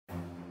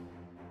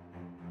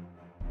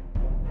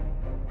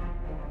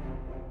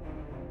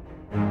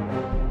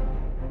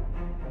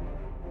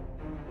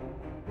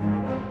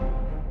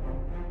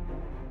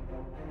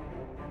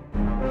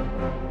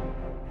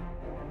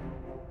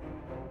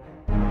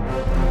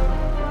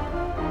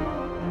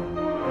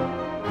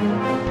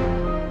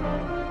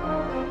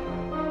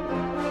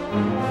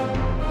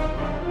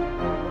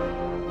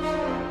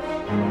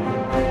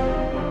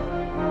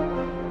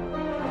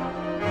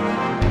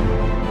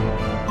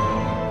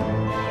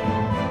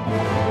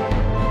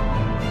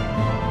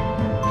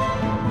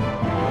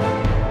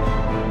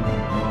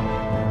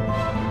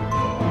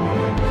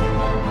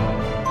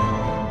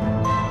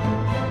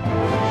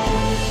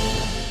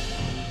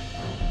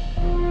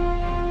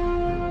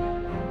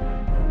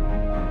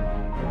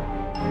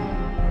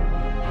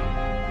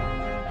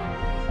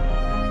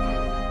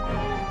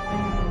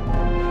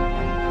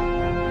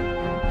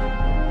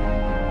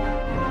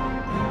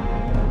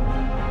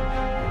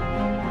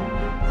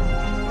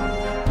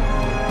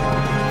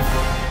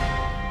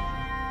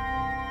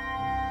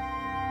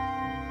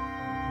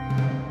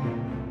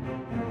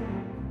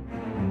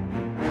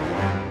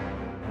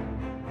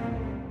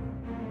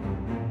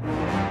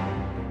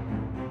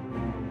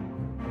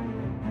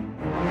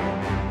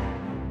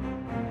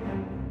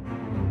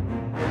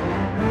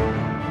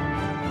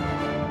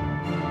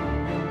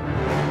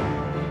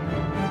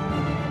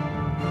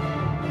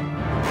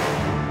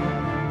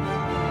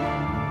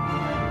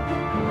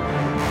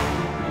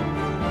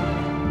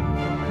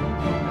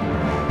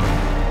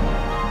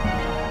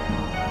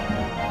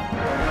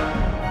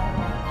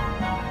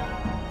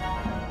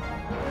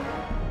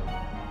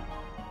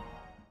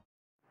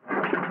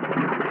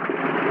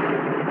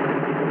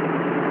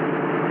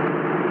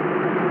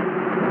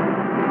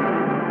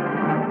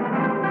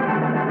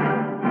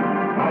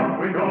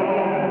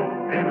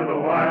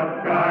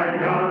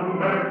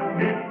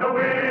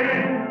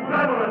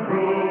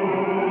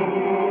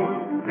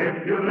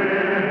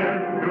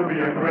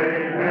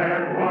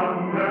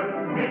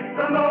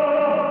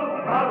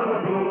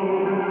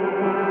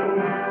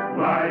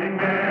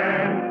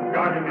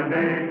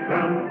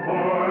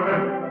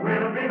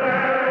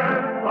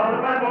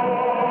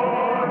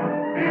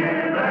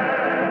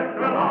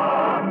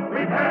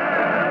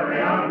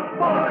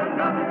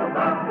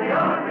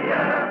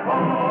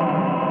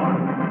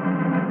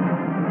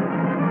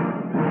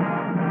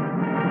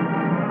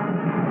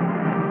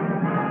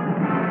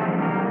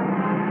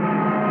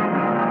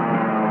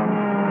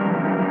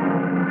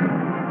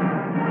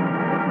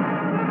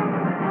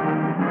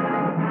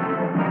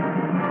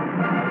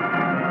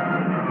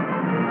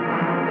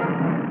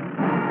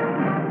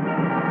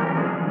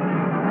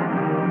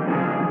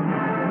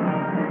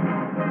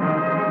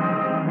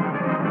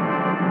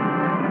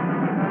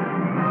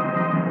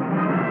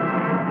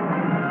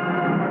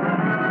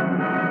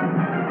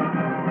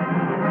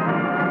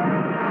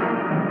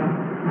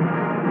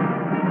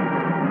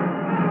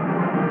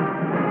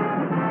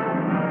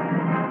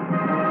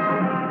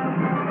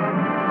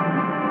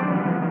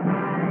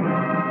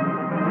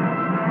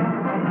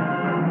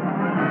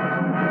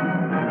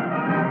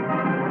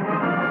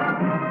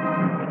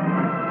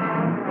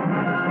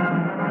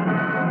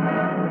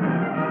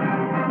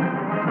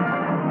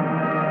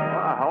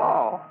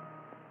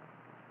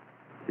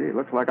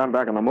Looks like I'm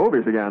back in the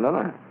movies again,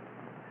 doesn't it?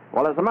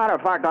 Well, as a matter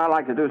of fact, I'd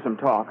like to do some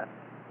talking.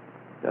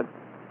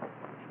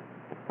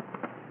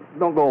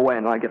 Don't go away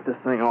until I get this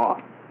thing off.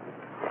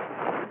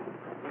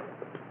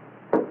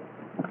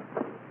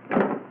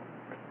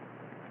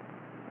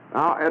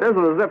 Now, it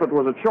isn't as if it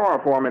was a chore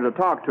for me to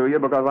talk to you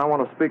because I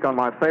want to speak on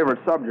my favorite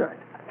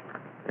subject,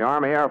 the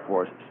Army Air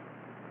Forces.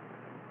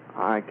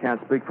 I can't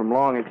speak from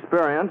long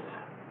experience.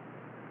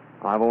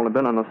 I've only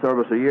been in the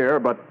service a year,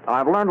 but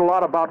I've learned a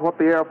lot about what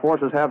the Air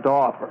Forces have to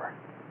offer.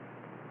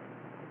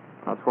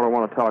 That's what I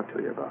want to talk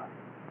to you about.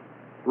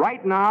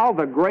 Right now,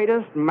 the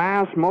greatest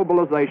mass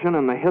mobilization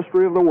in the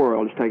history of the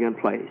world is taking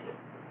place.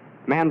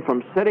 Men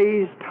from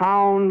cities,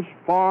 towns,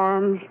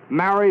 farms,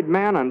 married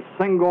men and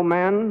single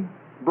men,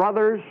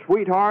 brothers,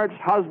 sweethearts,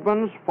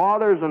 husbands,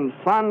 fathers and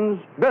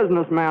sons,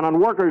 businessmen and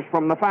workers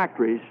from the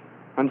factories,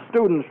 and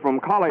students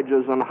from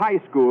colleges and high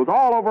schools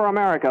all over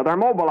America. They're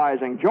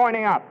mobilizing,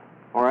 joining up,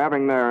 or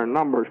having their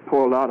numbers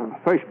pulled out of a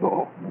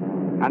fishbowl.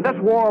 And this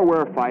war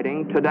we're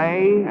fighting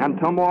today and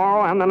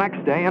tomorrow and the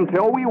next day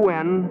until we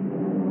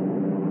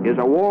win is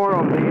a war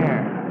of the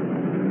air.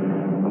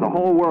 And the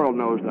whole world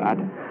knows that.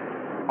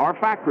 Our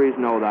factories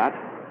know that.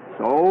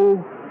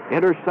 So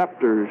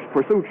interceptors,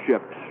 pursuit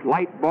ships,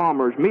 light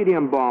bombers,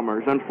 medium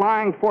bombers, and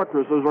flying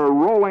fortresses are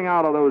rolling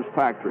out of those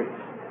factories.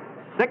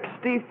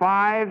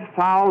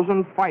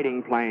 65,000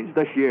 fighting planes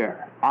this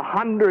year,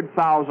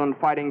 100,000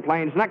 fighting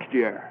planes next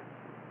year.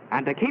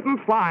 And to keep them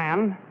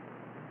flying,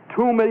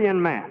 2 million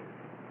men.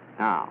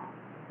 Now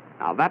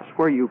that's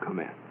where you come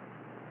in.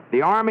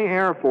 The Army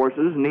Air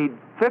Forces need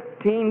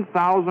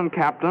 15,000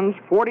 captains,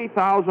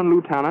 40,000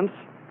 lieutenants,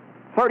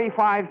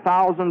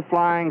 35,000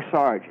 flying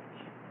sergeants.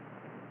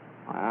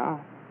 Well,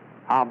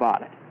 how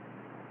about it?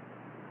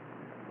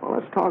 Well,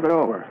 let's talk it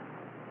over.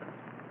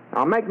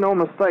 Now, make no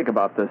mistake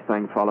about this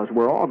thing, fellas.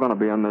 We're all going to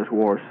be in this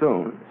war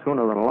soon,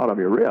 sooner than a lot of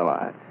you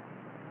realize.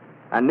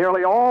 And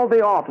nearly all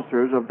the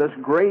officers of this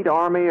great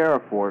Army Air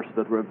Force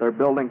that they're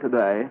building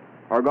today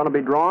are going to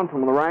be drawn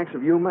from the ranks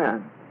of you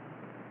men,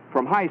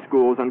 from high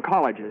schools and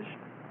colleges,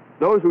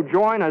 those who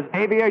join as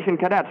aviation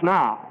cadets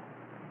now.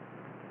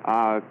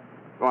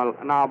 Well,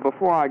 now,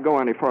 before I go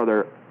any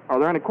further, are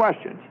there any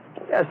questions?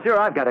 Yeah, sure,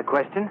 I've got a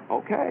question.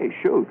 Okay,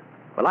 shoot.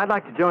 Well, I'd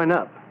like to join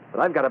up, but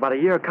I've got about a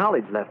year of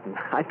college left, and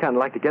I'd kind of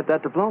like to get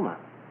that diploma.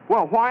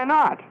 Well, why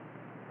not?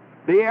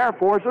 The Air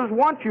Forces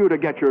want you to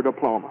get your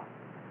diploma.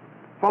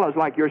 Fellows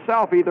like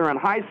yourself, either in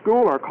high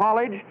school or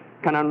college,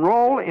 can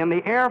enroll in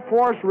the Air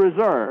Force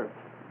Reserve,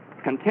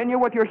 continue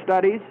with your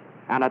studies,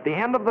 and at the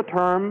end of the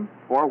term,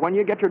 or when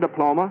you get your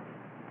diploma,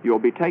 you'll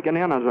be taken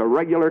in as a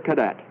regular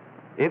cadet,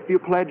 if you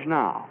pledge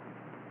now.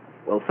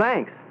 Well,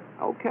 thanks.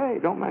 Okay,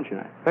 don't mention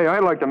it. Hey,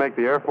 I'd like to make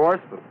the Air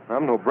Force, but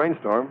I'm no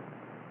brainstorm.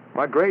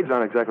 My grades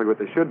aren't exactly what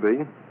they should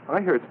be.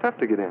 I hear it's tough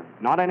to get in.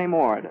 Not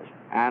anymore, it is.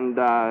 And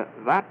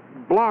that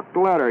blocked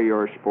letter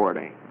you're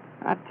sporting,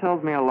 that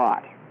tells me a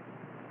lot.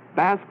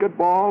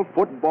 Basketball,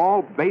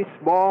 football,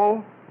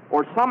 baseball,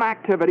 or some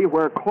activity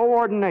where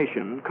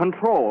coordination,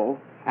 control,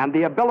 and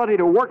the ability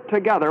to work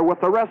together with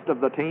the rest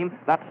of the team,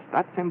 that's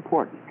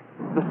important.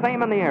 The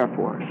same in the Air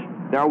Force.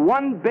 They're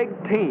one big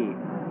team,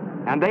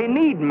 and they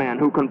need men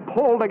who can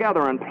pull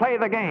together and play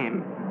the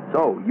game.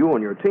 So, you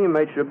and your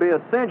teammates should be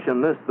a cinch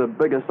in this, the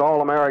biggest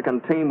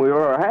all-American team we've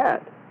ever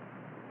had.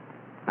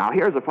 Now,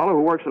 here's a fellow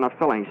who works in a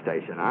filling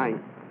station.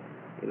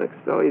 He looks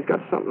as though he's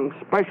got something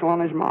special on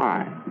his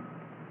mind.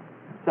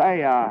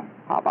 Say, how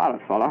about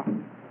it, fella?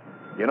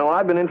 You know,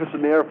 I've been interested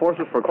in the Air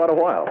Forces for quite a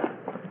while.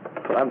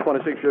 But I'm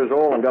 26 years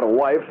old and got a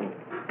wife and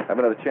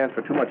haven't had a chance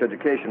for too much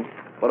education.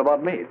 What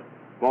about me?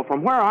 Well,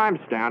 from where I'm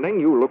standing,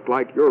 you look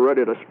like you're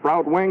ready to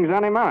sprout wings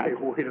any minute.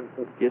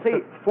 You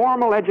see,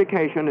 formal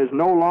education is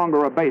no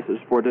longer a basis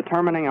for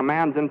determining a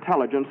man's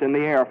intelligence in the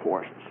Air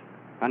Forces.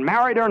 And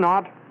married or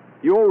not,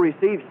 you'll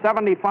receive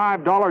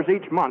 $75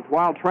 each month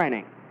while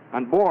training,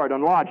 and board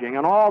and lodging,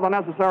 and all the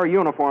necessary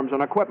uniforms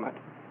and equipment.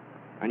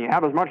 And you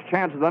have as much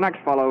chance as the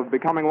next fellow of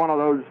becoming one of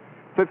those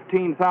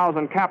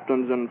 15,000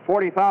 captains and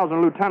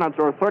 40,000 lieutenants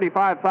or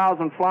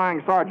 35,000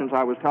 flying sergeants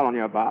I was telling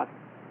you about.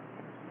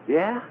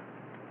 Yeah?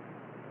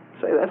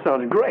 Say, that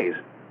sounds great.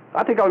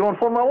 I think I'll go and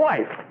phone my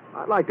wife.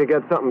 I'd like to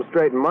get something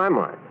straight in my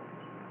mind.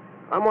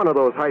 I'm one of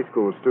those high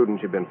school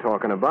students you've been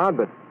talking about,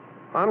 but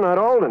I'm not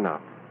old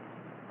enough.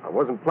 I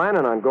wasn't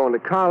planning on going to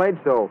college,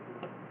 so...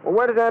 Well,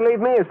 where does that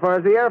leave me as far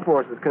as the Air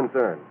Force is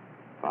concerned?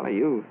 Fella,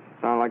 you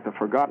sound like the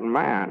forgotten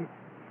man.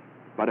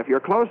 But if you're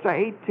close to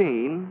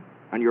 18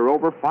 and you're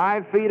over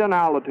 5 feet in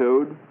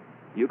altitude,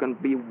 you can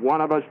be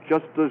one of us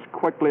just as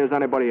quickly as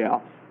anybody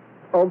else.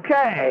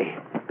 Okay.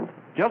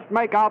 Just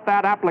make out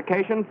that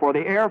application for the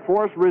Air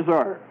Force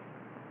Reserve.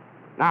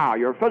 Now,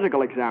 your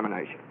physical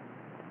examination.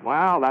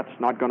 Well, that's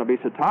not going to be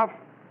so tough.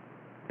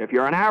 If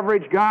you're an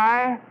average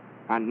guy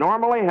and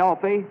normally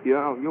healthy,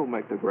 you'll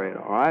make the grade,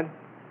 all right?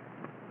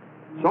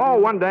 So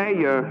one day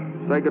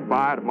you say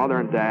goodbye to Mother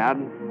and Dad.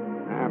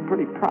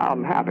 Pretty proud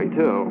and happy,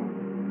 too.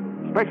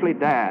 Especially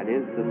Dad.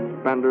 His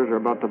suspenders are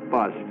about to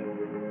bust.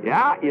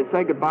 Yeah, you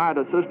say goodbye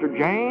to Sister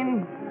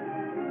Jane,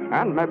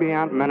 and maybe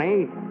Aunt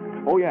Minnie.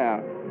 Oh,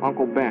 yeah,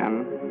 Uncle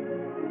Ben,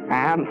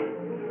 and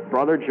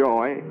Brother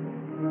Joy.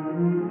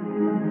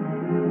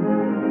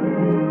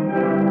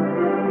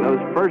 Those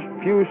first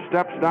few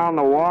steps down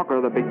the walk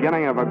are the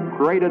beginning of a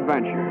great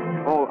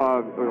adventure. Oh,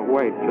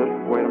 wait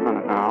a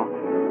minute now.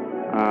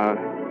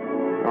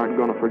 Aren't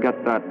going to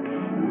forget that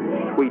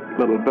sweet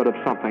little bit of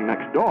something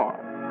next door.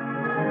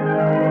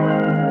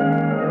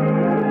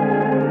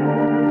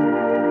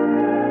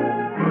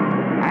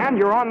 And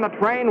you're on the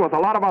train with a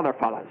lot of other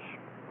fellas.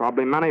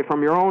 Probably many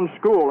from your own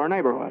school or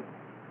neighborhood.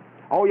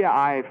 Oh, yeah,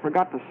 I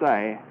forgot to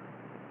say,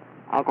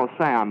 Uncle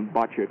Sam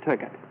bought your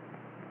ticket.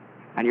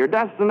 And your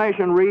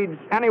destination reads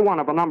any one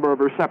of a number of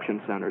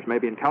reception centers,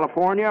 maybe in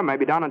California,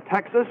 maybe down in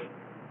Texas.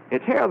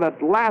 It's here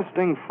that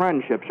lasting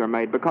friendships are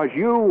made because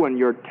you and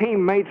your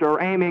teammates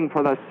are aiming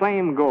for the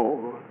same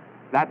goal.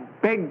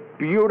 That big,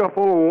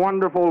 beautiful,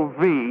 wonderful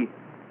V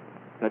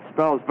that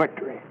spells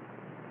victory.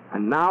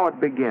 And now it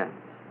begins.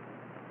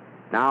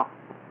 Now,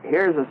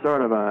 here's a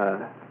sort of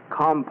a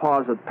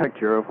composite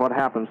picture of what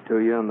happens to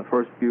you in the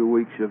first few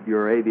weeks of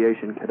your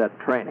aviation cadet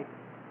training.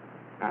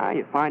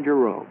 You find your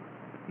room,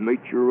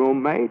 meet your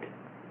roommate,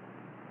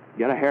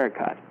 get a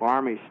haircut,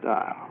 Army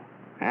style,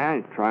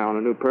 and try on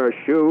a new pair of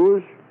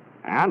shoes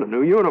and a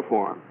new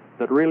uniform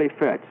that really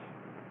fits.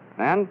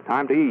 Then,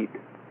 time to eat.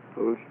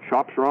 Those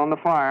chops are on the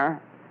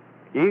fire.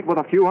 You eat with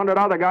a few hundred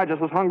other guys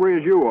just as hungry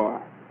as you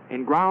are.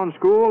 In ground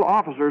school,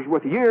 officers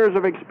with years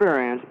of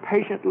experience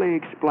patiently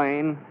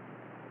explain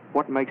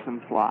what makes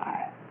them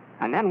fly.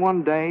 And then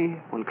one day,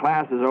 when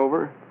class is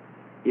over,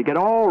 you get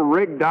all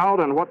rigged out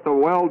in what the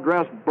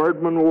well-dressed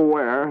birdman will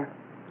wear.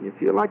 You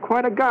feel like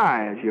quite a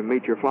guy as you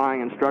meet your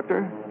flying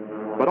instructor.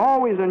 But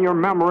always in your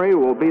memory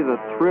will be the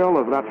thrill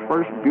of that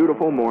first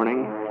beautiful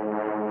morning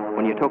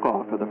when you took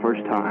off for the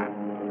first time.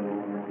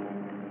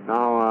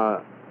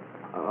 Now,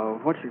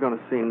 what you're going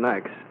to see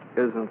next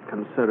isn't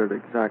considered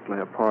exactly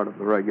a part of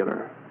the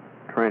regular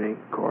training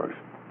course.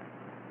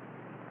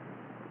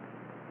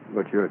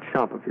 But you're a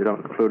chump if you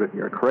don't include it in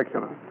your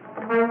curriculum.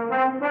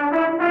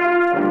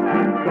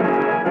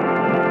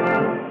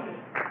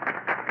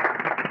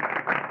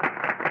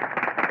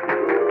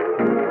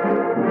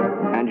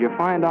 And you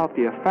find out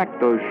the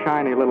effect those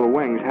shiny little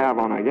wings have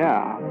on a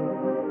gal.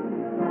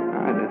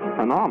 It's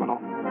phenomenal.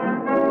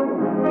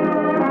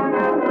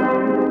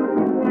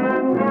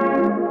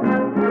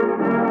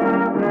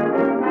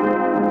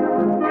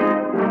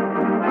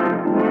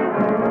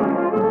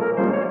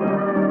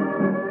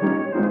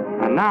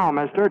 And now,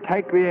 mister,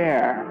 take the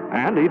air.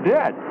 And he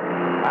did.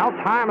 Well,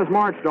 time has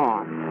marched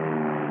on.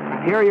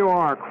 Here you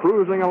are,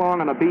 cruising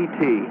along in a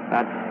BT,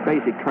 that's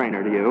basic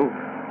trainer to you,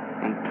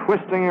 and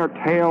twisting your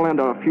tail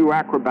into a few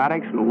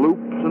acrobatics and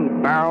loops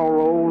and barrel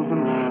rolls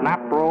and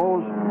snap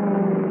rolls.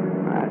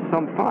 That's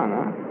some fun,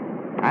 huh?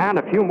 And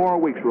a few more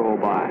weeks roll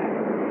by.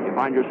 You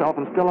find yourself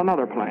in still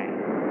another plane.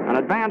 An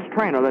advanced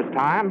trainer this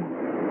time.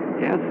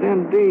 Yes,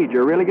 indeed,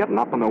 you're really getting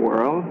up in the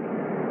world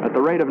at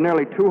the rate of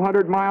nearly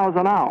 200 miles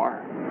an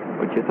hour.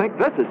 But you think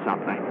this is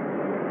something.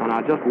 Well,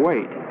 now, just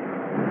wait.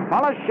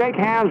 Fellas, shake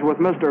hands with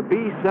Mr.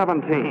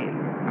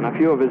 B-17 and a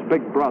few of his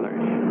big brothers.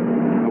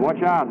 Now,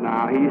 watch out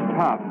now, he's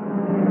tough.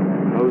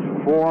 Those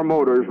 4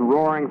 motors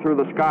roaring through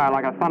the sky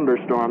like a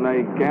thunderstorm,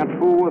 they can't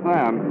fool with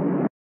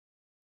them.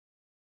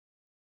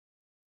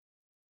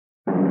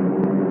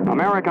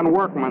 American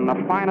workmen, the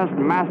finest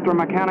master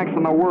mechanics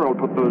in the world,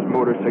 put those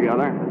motors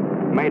together.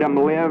 Made them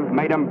live,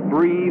 made them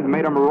breathe,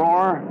 made them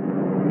roar.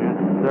 Yes,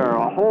 sir,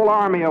 a whole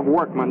army of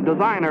workmen,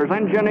 designers,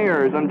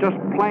 engineers, and just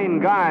plain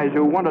guys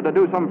who wanted to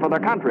do something for their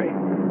country.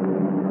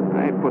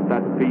 They put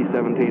that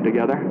B-17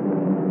 together.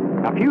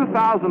 A few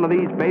thousand of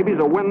these babies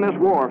will win this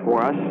war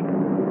for us,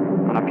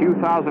 and a few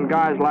thousand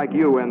guys like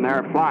you in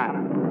there flying.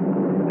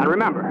 And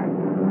remember,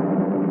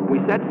 we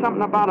said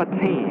something about a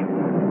team.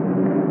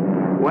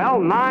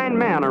 Well, 9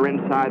 men are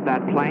inside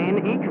that plane,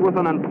 each with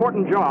an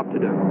important job to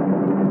do.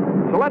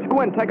 So let's go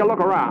in and take a look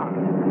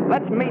around.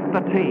 Let's meet the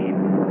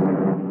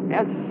team.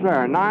 Yes,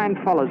 sir, 9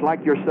 fellas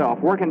like yourself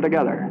working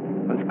together,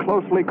 as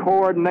closely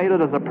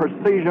coordinated as a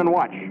precision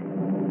watch.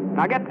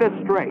 Now get this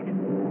straight.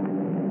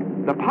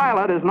 The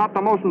pilot is not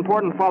the most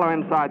important fellow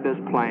inside this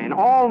plane.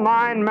 All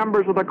 9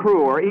 members of the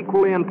crew are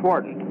equally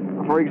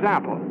important. For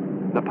example,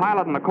 the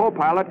pilot and the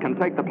co-pilot can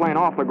take the plane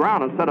off the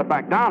ground and set it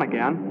back down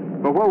again,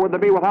 but where would they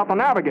be without the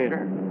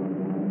navigator?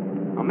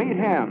 Now meet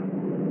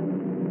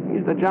him.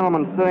 He's the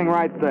gentleman sitting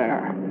right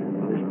there,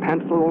 with his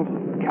pencils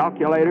and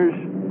calculators.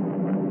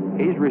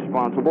 He's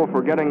responsible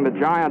for getting the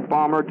giant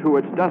bomber to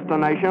its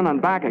destination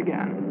and back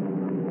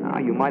again. Now,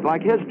 you might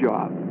like his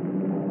job.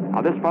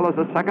 Now, this fellow's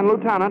a second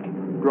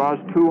lieutenant, draws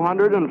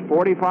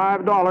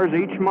 $245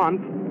 each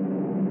month,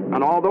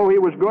 and although he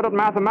was good at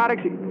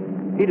mathematics,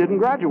 he didn't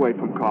graduate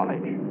from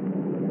college.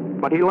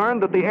 But he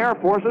learned that the Air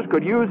Forces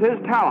could use his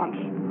talents,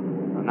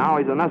 and now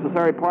he's a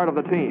necessary part of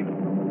the team.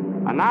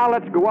 And now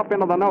let's go up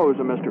into the nose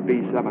of Mr.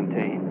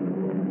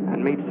 B-17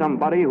 and meet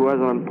somebody who has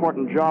an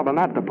important job in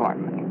that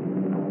department.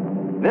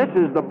 This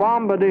is the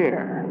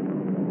bombardier,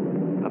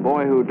 the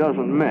boy who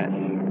doesn't miss.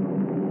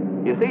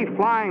 You see,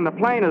 flying the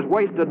plane is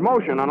wasted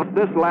motion unless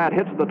this lad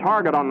hits the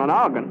target on the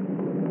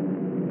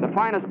noggin. The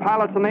finest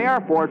pilots in the Air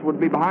Force would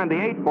be behind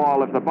the 8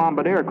 ball if the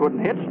bombardier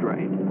couldn't hit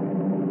straight.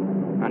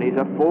 And he's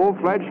a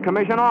full-fledged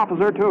commissioned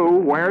officer, too,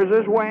 wears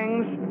his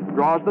wings,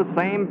 draws the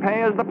same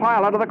pay as the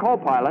pilot or the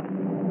co-pilot.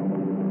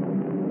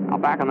 Now,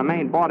 back in the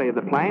main body of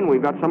the plane,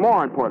 we've got some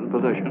more important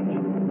positions.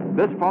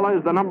 This fella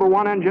is the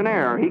 #1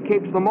 engineer. He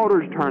keeps the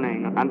motors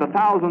turning and the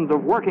thousands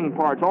of working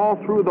parts all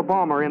through the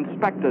bomber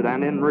inspected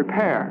and in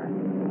repair.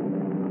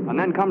 And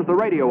then comes the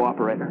radio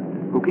operator,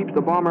 who keeps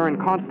the bomber in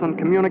constant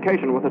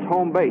communication with its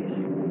home base,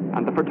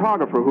 and the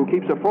photographer who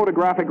keeps a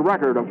photographic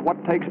record of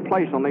what takes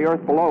place on the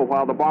earth below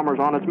while the bomber's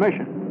on its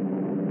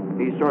mission.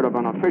 He's sort of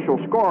an official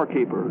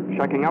scorekeeper,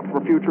 checking up for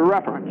future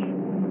reference.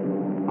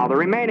 Now, the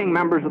remaining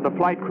members of the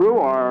flight crew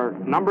are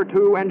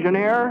 #2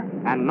 engineer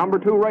and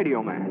 #2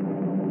 radio man.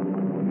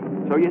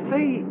 So you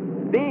see,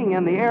 being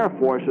in the Air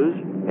Forces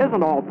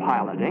isn't all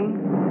piloting,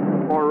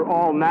 or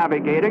all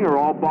navigating, or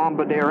all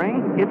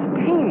bombardiering. It's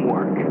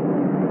teamwork.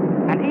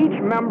 And each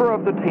member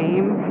of the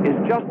team is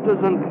just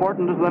as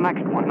important as the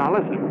next one. Now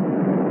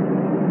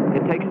listen,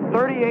 it takes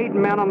 38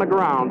 men on the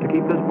ground to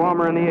keep this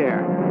bomber in the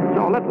air.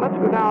 So let's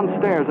go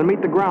downstairs and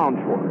meet the ground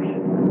force.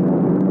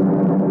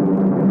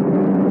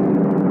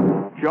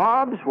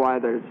 Jobs? Why,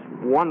 there's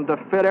one to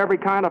fit every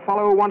kind of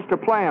fellow who wants to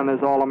play on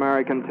this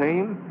all-American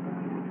team.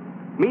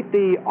 Meet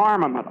the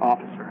armament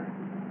officer.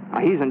 Now,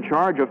 he's in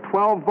charge of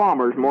 12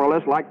 bombers, more or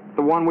less like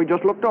the one we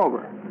just looked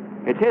over.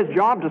 It's his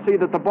job to see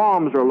that the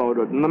bombs are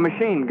loaded and the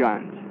machine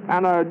guns,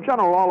 and a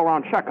general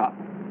all-around checkup.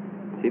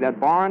 See that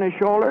bar on his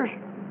shoulders?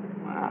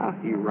 Well,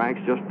 he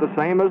ranks just the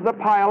same as the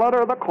pilot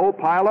or the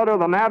co-pilot or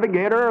the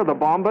navigator or the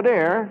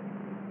bombardier.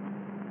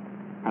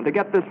 And to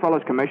get this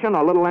fellow's commission,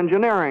 a little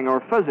engineering or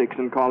physics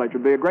in college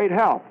would be a great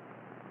help.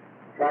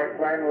 Flight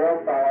plane will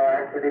follow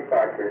after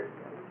departure.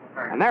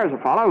 And there's a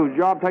fellow whose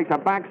job takes a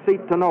back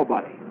seat to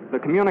nobody, the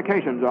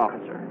communications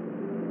officer.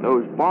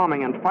 Those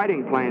bombing and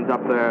fighting planes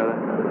up there,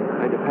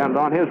 they depend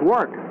on his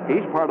work.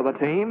 He's part of the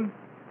team.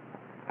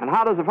 And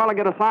how does a fellow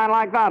get a sign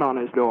like that on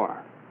his door?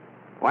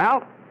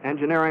 Well,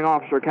 engineering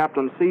officer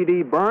Captain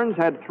C.D. Burns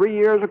had 3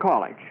 years of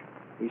college.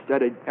 He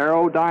studied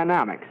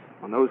aerodynamics,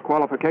 and those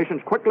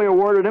qualifications quickly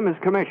awarded him his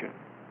commission.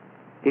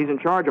 He's in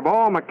charge of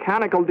all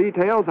mechanical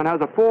details and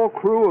has a full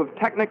crew of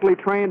technically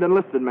trained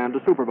enlisted men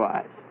to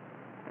supervise.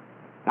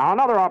 Now,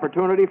 another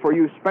opportunity for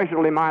you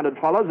specially-minded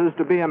fellows is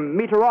to be a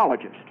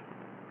meteorologist.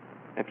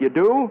 If you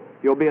do,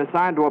 you'll be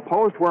assigned to a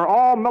post where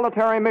all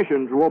military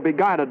missions will be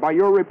guided by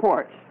your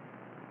reports.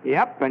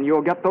 Yep, and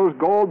you'll get those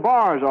gold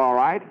bars, all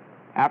right,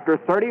 after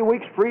 30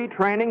 weeks free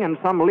training in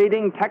some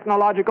leading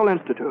technological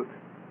institute.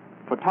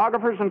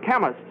 Photographers and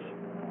chemists.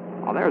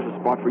 Now, there's a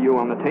spot for you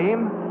on the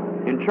team.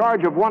 In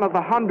charge of one of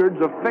the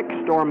hundreds of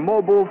fixed or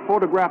mobile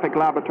photographic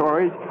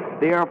laboratories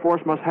the Air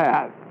Force must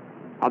have.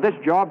 Now, this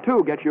job,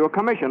 too, gets you a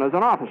commission as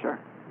an officer.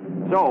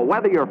 So,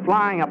 whether you're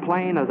flying a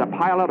plane as a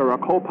pilot or a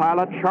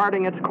co-pilot,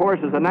 charting its course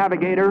as a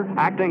navigator,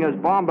 acting as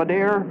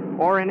bombardier,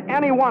 or in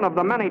any one of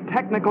the many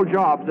technical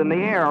jobs in the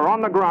air or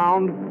on the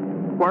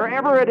ground,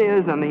 wherever it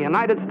is in the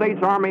United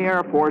States Army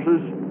Air Forces,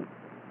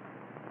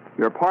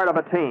 you're part of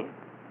a team.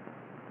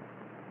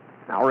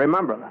 Now,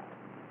 remember that.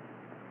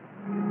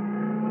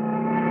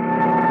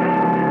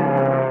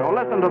 So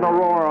listen to the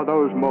roar of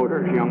those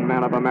motors, young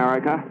men of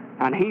America,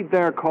 and heed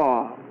their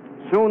call.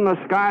 Soon the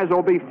skies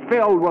will be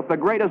filled with the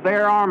greatest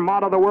air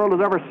armada the world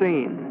has ever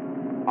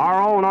seen.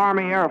 Our own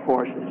Army Air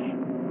Forces.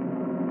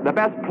 The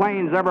best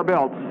planes ever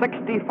built.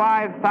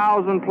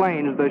 65,000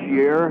 planes this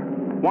year.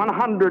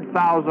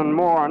 100,000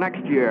 more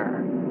next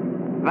year.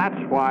 That's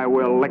why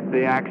we'll lick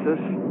the Axis.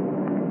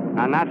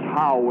 And that's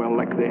how we'll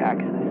lick the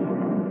Axis.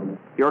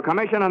 Your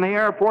commission in the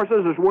Air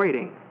Forces is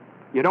waiting.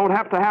 You don't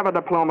have to have a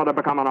diploma to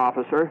become an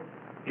officer.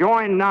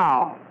 Join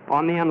now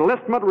on the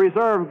enlistment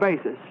reserve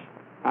basis,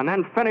 and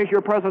then finish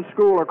your present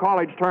school or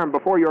college term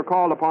before you're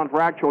called upon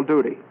for actual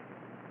duty.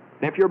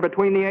 If you're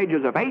between the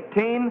ages of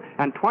 18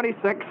 and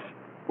 26,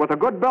 with a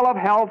good bill of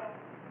health,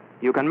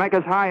 you can make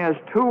as high as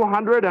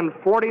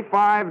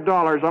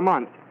 $245 a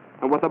month,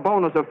 and with a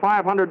bonus of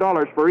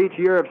 $500 for each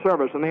year of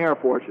service in the Air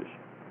Forces.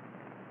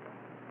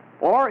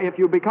 Or if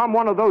you become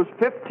one of those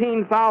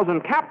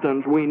 15,000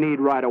 captains we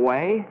need right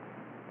away,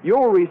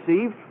 you'll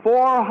receive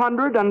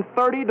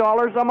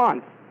 $430 a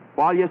month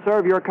while you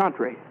serve your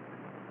country.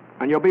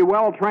 And you'll be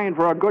well trained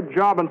for a good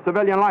job in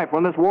civilian life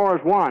when this war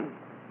is won.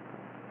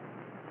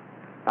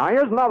 Now,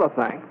 here's another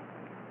thing.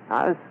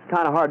 Now, it's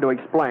kind of hard to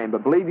explain,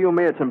 but believe you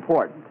me, it's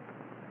important.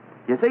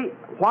 You see,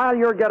 while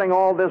you're getting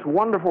all this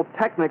wonderful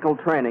technical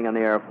training in the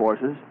Air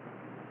Forces,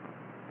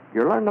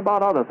 you're learning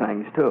about other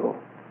things, too.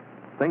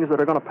 Things that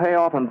are going to pay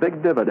off in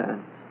big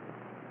dividends.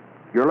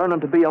 You're learning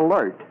to be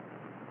alert.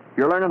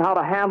 You're learning how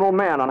to handle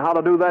men and how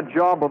to do that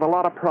job with a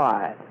lot of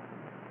pride.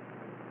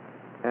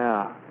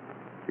 Yeah.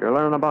 You're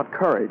learning about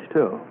courage,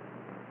 too.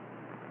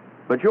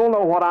 But you'll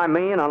know what I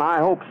mean, and I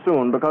hope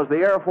soon, because the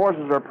Air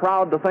Forces are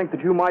proud to think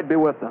that you might be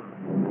with them.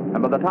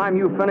 And by the time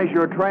you finish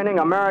your training,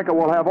 America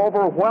will have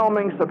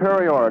overwhelming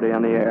superiority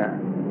in the air.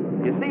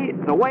 You see,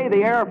 the way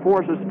the Air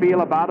Forces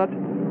feel about it,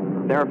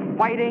 they're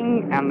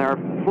fighting and they're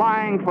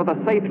flying for the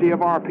safety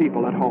of our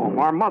people at home,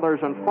 our mothers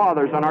and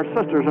fathers and our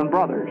sisters and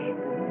brothers.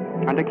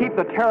 And to keep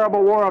the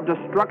terrible war of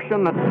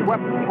destruction that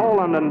swept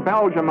Poland and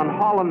Belgium and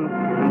Holland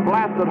and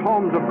blasted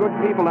homes of good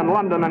people in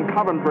London and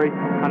Coventry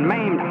and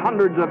maimed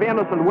hundreds of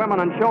innocent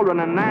women and children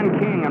in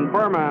Nanking and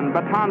Burma and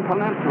Bataan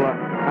Peninsula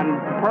and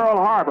Pearl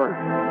Harbor.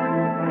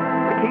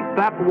 To keep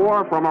that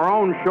war from our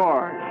own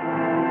shores,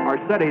 our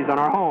cities and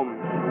our homes.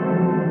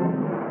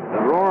 The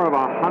roar of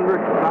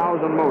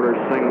 100,000 motors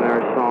sing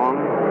their song,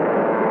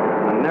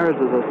 and theirs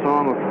is a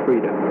song of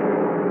freedom.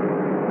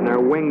 And their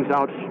wings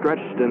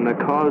outstretched in the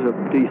cause of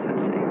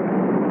decency.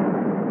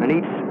 And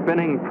each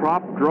spinning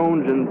prop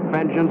drones in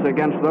vengeance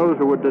against those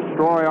who would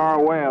destroy our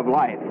way of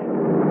life.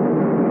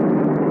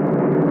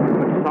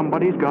 But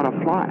somebody's got to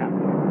fly them.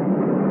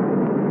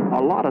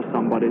 A lot of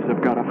somebodies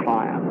have got to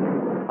fly them.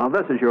 Now,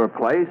 this is your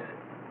place.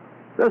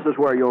 This is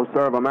where you'll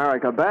serve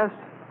America best.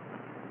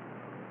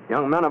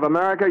 Young men of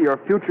America, your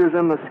future's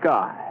in the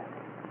sky.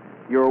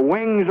 Your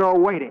wings are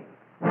waiting.